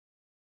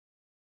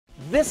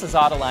This is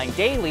Autoline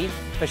Daily,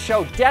 the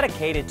show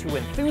dedicated to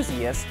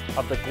enthusiasts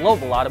of the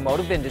global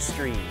automotive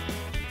industry.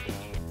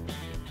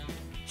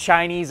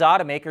 Chinese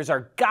automakers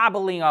are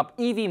gobbling up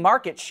EV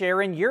market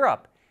share in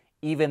Europe.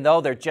 Even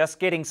though they're just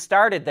getting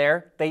started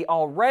there, they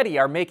already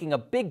are making a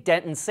big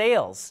dent in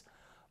sales.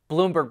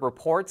 Bloomberg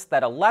reports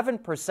that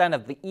 11%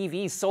 of the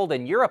EVs sold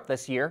in Europe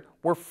this year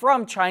were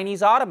from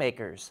Chinese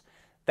automakers.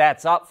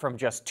 That's up from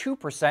just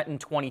 2% in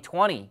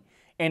 2020.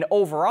 And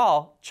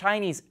overall,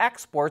 Chinese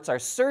exports are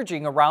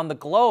surging around the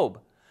globe.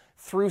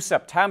 Through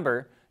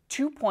September,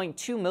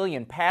 2.2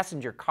 million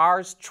passenger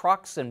cars,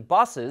 trucks, and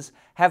buses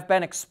have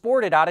been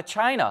exported out of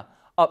China,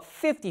 up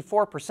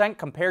 54%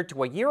 compared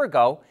to a year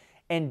ago,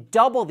 and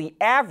double the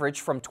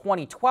average from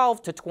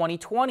 2012 to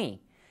 2020.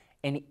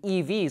 And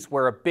EVs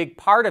were a big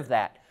part of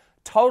that,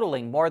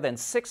 totaling more than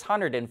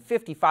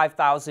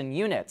 655,000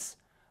 units.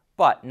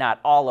 But not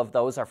all of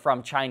those are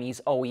from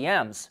Chinese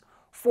OEMs.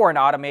 Foreign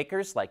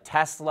automakers like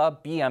Tesla,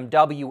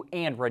 BMW,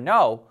 and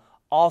Renault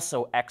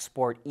also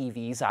export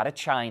EVs out of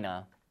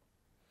China.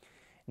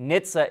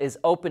 NHTSA is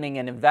opening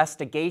an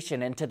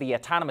investigation into the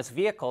autonomous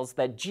vehicles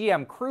that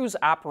GM Cruise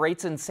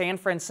operates in San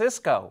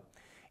Francisco.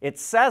 It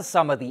says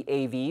some of the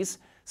AVs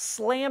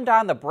slammed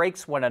on the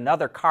brakes when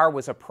another car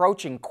was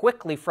approaching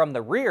quickly from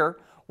the rear,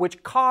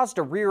 which caused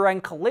a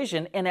rear-end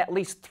collision in at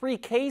least 3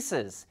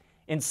 cases.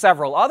 In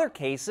several other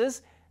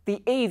cases,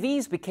 the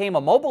AVs became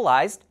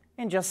immobilized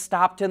and just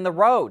stopped in the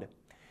road.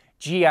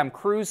 GM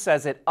Cruise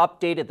says it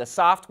updated the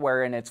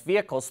software in its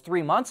vehicles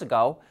 3 months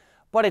ago,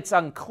 but it's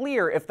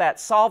unclear if that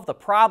solved the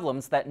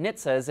problems that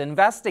NHTSA is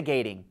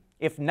investigating.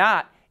 If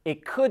not,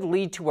 it could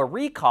lead to a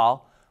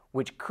recall,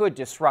 which could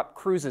disrupt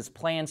Cruise's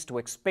plans to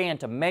expand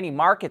to many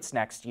markets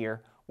next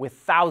year with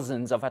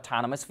thousands of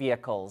autonomous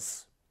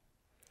vehicles.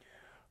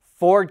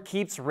 Ford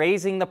keeps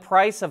raising the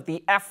price of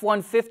the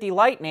F-150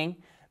 Lightning.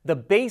 The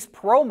base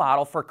Pro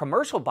model for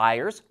commercial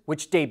buyers,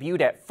 which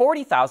debuted at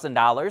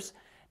 $40,000,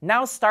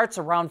 now starts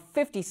around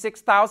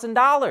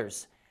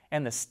 $56,000,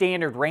 and the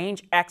standard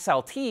range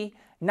XLT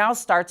now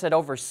starts at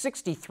over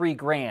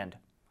 $63,000.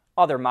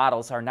 Other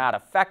models are not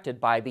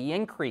affected by the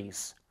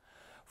increase.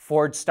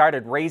 Ford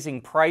started raising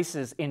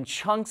prices in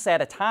chunks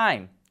at a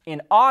time.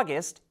 In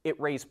August,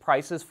 it raised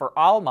prices for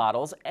all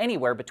models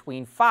anywhere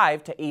between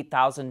 $5,000 to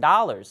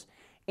 $8,000,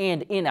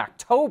 and in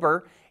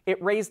October, it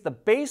raised the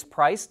base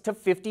price to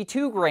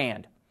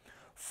 $52,000.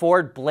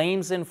 Ford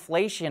blames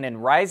inflation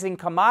and rising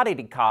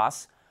commodity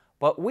costs,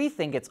 but we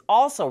think it's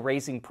also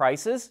raising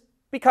prices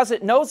because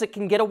it knows it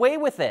can get away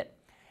with it.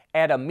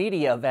 At a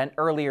media event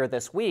earlier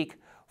this week,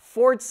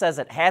 Ford says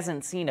it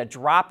hasn't seen a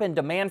drop in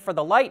demand for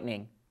the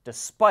Lightning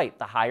despite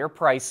the higher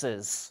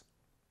prices.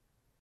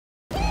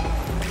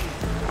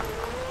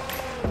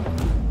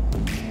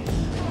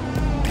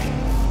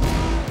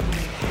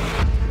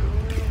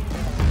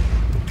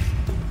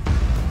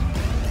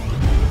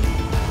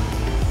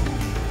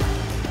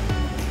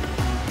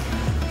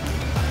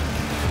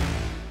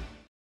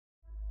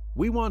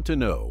 We want to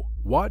know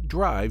what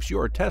drives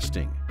your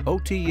testing.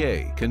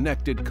 OTA,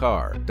 connected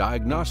car,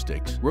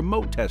 diagnostics,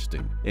 remote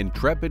testing.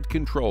 Intrepid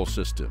Control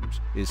Systems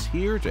is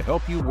here to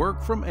help you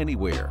work from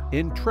anywhere.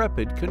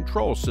 Intrepid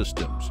Control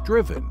Systems,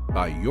 driven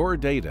by your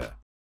data.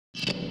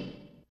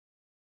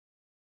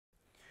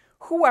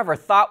 Whoever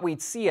thought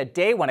we'd see a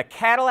day when a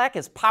Cadillac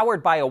is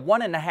powered by a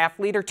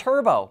 1.5-liter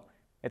turbo?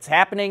 It's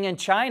happening in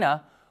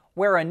China,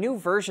 where a new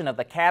version of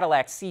the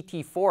Cadillac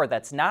CT4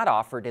 that's not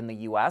offered in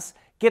the US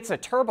gets a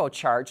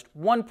turbocharged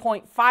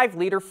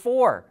 1.5-liter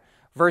 4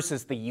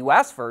 versus the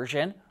US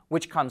version,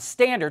 which comes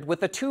standard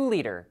with a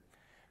 2-liter.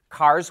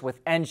 Cars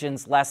with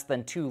engines less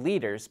than 2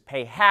 liters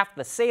pay half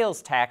the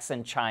sales tax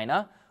in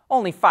China,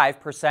 only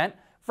 5%,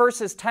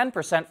 versus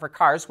 10% for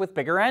cars with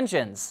bigger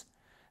engines.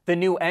 The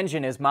new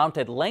engine is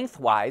mounted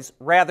lengthwise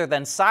rather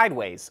than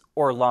sideways,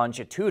 or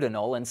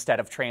longitudinal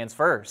instead of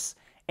transverse,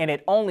 and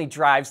it only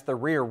drives the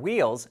rear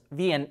wheels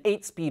via an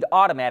 8-speed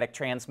automatic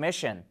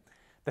transmission.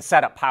 The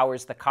setup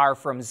powers the car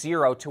from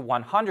 0 to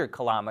 100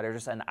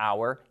 kilometers an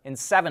hour in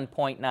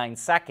 7.9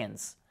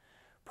 seconds.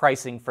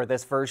 Pricing for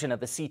this version of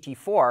the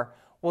CT4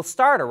 will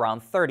start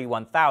around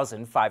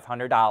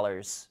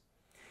 $31,500.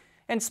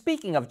 And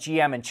speaking of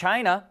GM in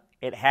China,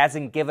 it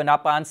hasn't given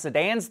up on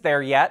sedans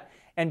there yet,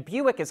 and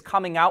Buick is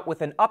coming out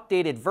with an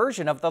updated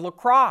version of the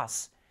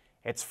LaCrosse.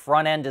 Its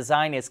front-end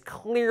design is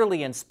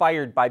clearly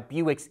inspired by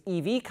Buick's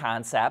EV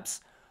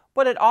concepts,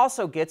 but it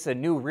also gets a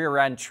new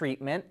rear-end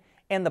treatment,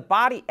 and the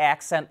body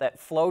accent that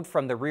flowed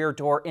from the rear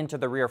door into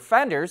the rear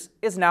fenders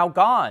is now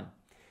gone.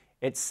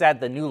 It's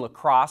said the new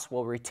LaCrosse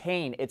will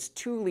retain its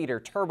 2-liter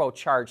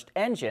turbocharged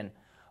engine,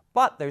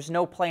 but there's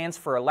no plans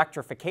for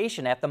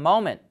electrification at the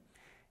moment.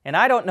 And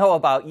I don't know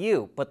about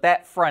you, but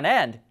that front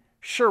end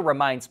sure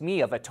reminds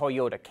me of a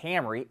Toyota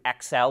Camry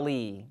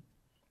XLE.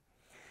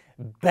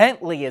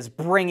 Bentley is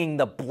bringing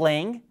the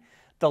bling.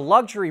 The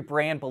luxury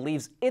brand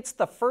believes it's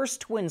the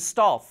first to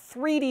install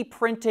 3D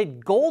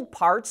printed gold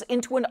parts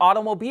into an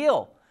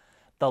automobile.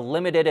 The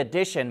limited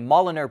edition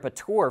Mulliner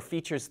Battour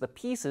features the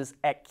pieces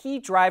at key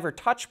driver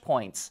touch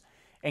points,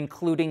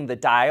 including the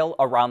dial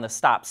around the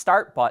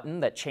stop-start button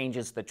that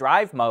changes the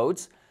drive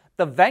modes,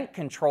 the vent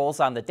controls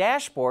on the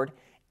dashboard,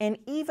 and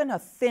even a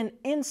thin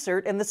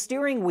insert in the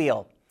steering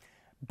wheel.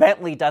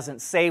 Bentley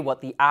doesn't say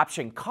what the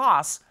option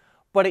costs,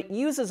 but it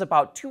uses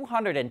about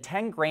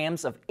 210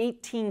 grams of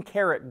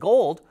 18-karat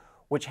gold,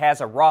 which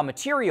has a raw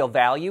material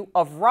value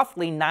of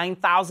roughly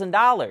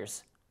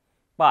 $9,000.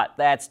 But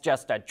that's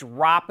just a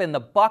drop in the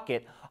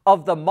bucket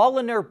of the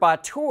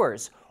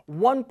Mulliner-Batour's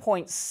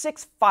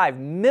 £1.65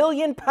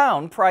 million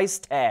price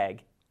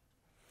tag.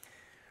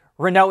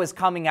 Renault is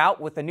coming out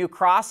with a new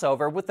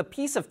crossover with a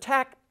piece of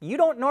tech you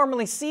don't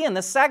normally see in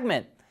this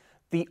segment.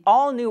 The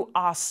all-new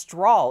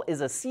Austral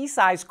is a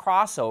C-size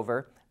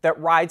crossover that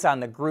rides on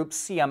the group's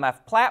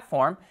CMF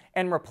platform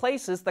and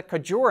replaces the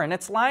Kadjour in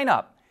its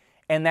lineup.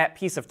 And that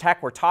piece of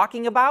tech we're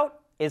talking about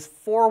is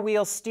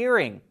four-wheel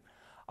steering.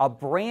 A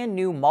brand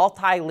new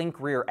multi-link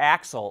rear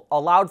axle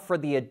allowed for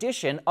the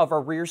addition of a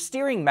rear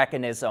steering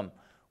mechanism,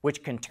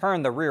 which can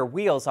turn the rear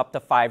wheels up to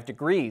 5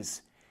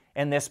 degrees.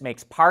 And this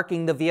makes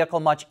parking the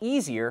vehicle much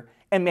easier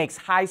and makes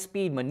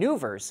high-speed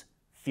maneuvers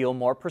feel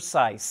more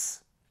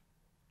precise.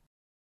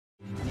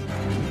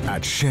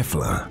 At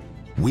Schaeffler,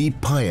 we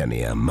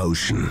pioneer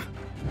motion.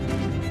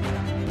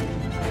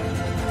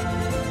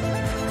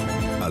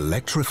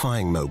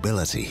 Electrifying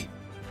mobility,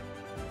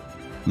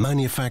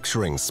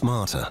 manufacturing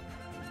smarter,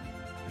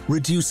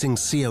 reducing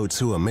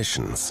CO2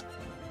 emissions,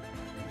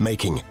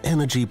 making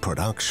energy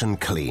production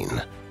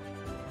clean.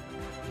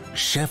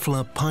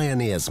 Schaeffler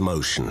pioneers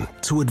motion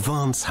to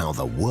advance how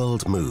the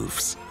world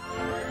moves.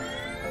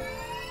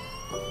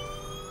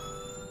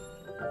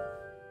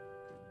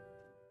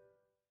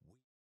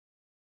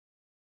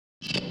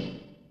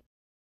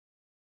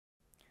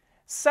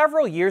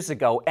 Several years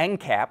ago,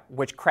 NCAP,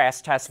 which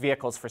crash tests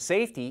vehicles for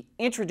safety,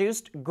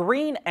 introduced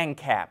Green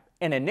NCAP,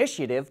 an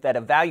initiative that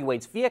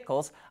evaluates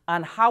vehicles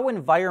on how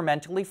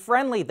environmentally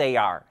friendly they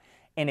are,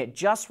 and it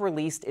just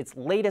released its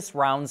latest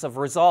rounds of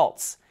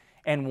results.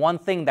 And one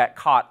thing that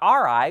caught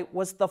our eye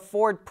was the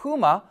Ford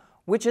Puma,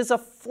 which is a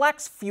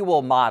flex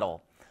fuel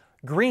model.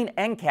 Green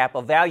NCAP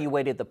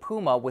evaluated the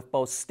Puma with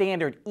both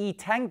standard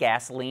E10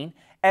 gasoline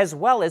as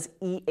well as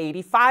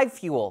E85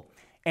 fuel.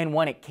 And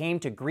when it came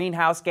to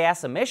greenhouse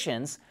gas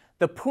emissions,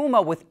 the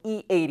Puma with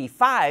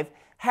E85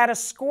 had a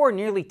score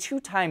nearly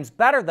 2 times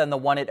better than the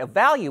one it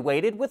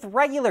evaluated with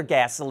regular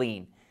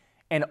gasoline.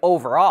 And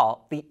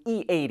overall, the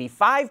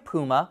E85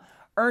 Puma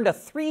earned a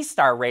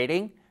 3-star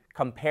rating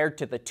compared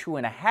to the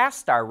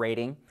 2.5-star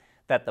rating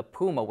that the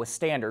Puma with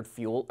standard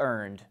fuel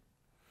earned.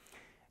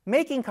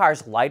 Making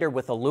cars lighter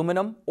with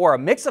aluminum or a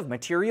mix of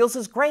materials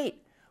is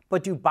great,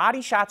 but do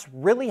body shops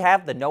really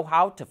have the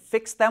know-how to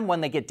fix them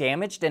when they get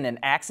damaged in an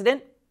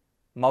accident?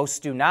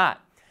 Most do not.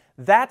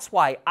 That's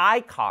why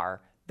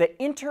I-CAR, the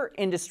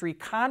Inter-Industry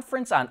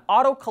Conference on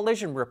Auto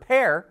Collision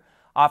Repair,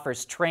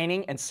 offers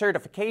training and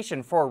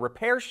certification for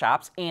repair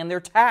shops and their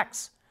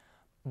techs.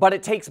 But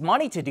it takes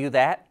money to do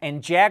that,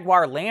 and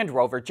Jaguar Land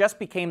Rover just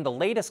became the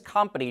latest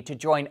company to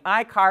join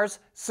I-CAR's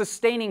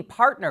Sustaining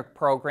Partner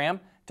program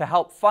to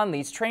help fund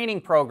these training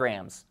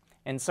programs.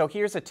 And so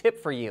here's a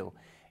tip for you.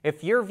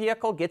 If your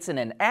vehicle gets in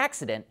an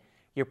accident,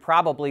 you're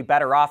probably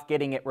better off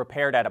getting it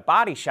repaired at a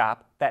body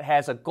shop that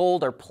has a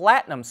gold or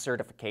platinum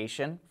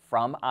certification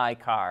from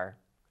I-CAR.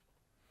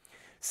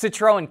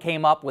 Citroen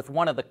came up with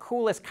one of the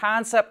coolest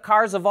concept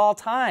cars of all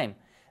time.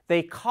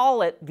 They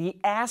call it the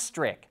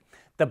Asteric.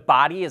 The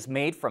body is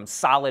made from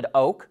solid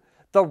oak.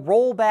 The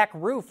rollback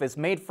roof is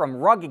made from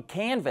rugged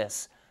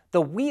canvas.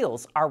 The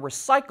wheels are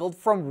recycled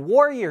from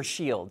Warrior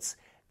shields.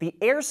 The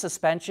air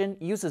suspension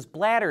uses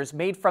bladders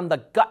made from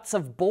the guts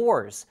of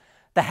boars.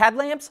 The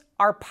headlamps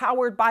are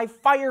powered by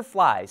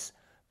Fireflies.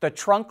 The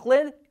trunk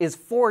lid is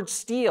forged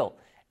steel,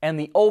 and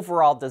the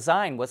overall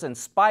design was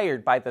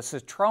inspired by the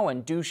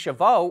Citroen 2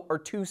 Chevaux or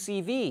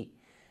 2CV.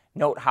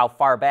 Note how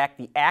far back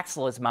the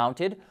axle is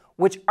mounted,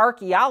 which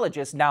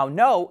archaeologists now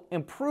know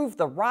improved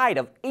the ride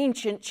of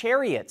ancient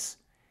chariots.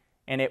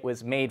 And it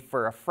was made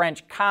for a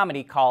French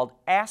comedy called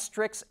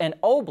Asterix and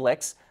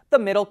Obelix, The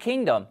Middle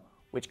Kingdom,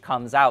 which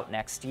comes out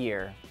next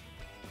year.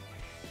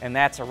 And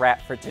that's a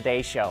wrap for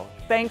today's show.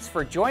 Thanks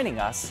for joining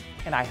us,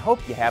 and I hope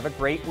you have a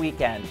great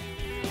weekend.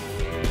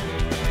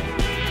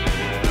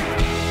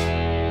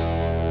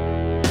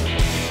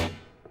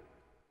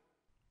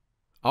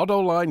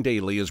 Autoline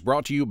Daily is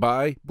brought to you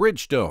by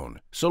Bridgestone,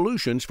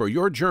 solutions for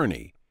your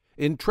journey.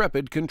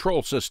 Intrepid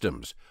Control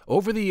Systems,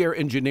 over-the-air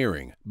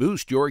engineering,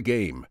 boost your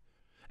game.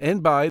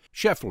 And by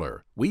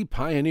Schaeffler, we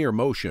pioneer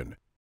motion.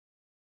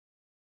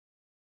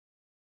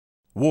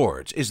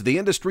 Wards is the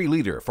industry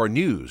leader for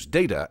news,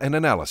 data, and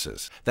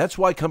analysis. That's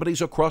why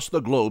companies across the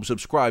globe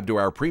subscribe to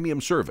our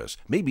premium service,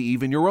 maybe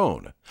even your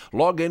own.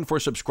 Log in for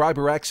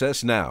subscriber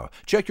access now.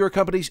 Check your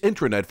company's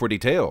intranet for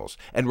details,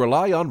 and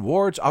rely on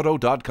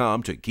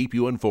wardsauto.com to keep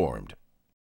you informed.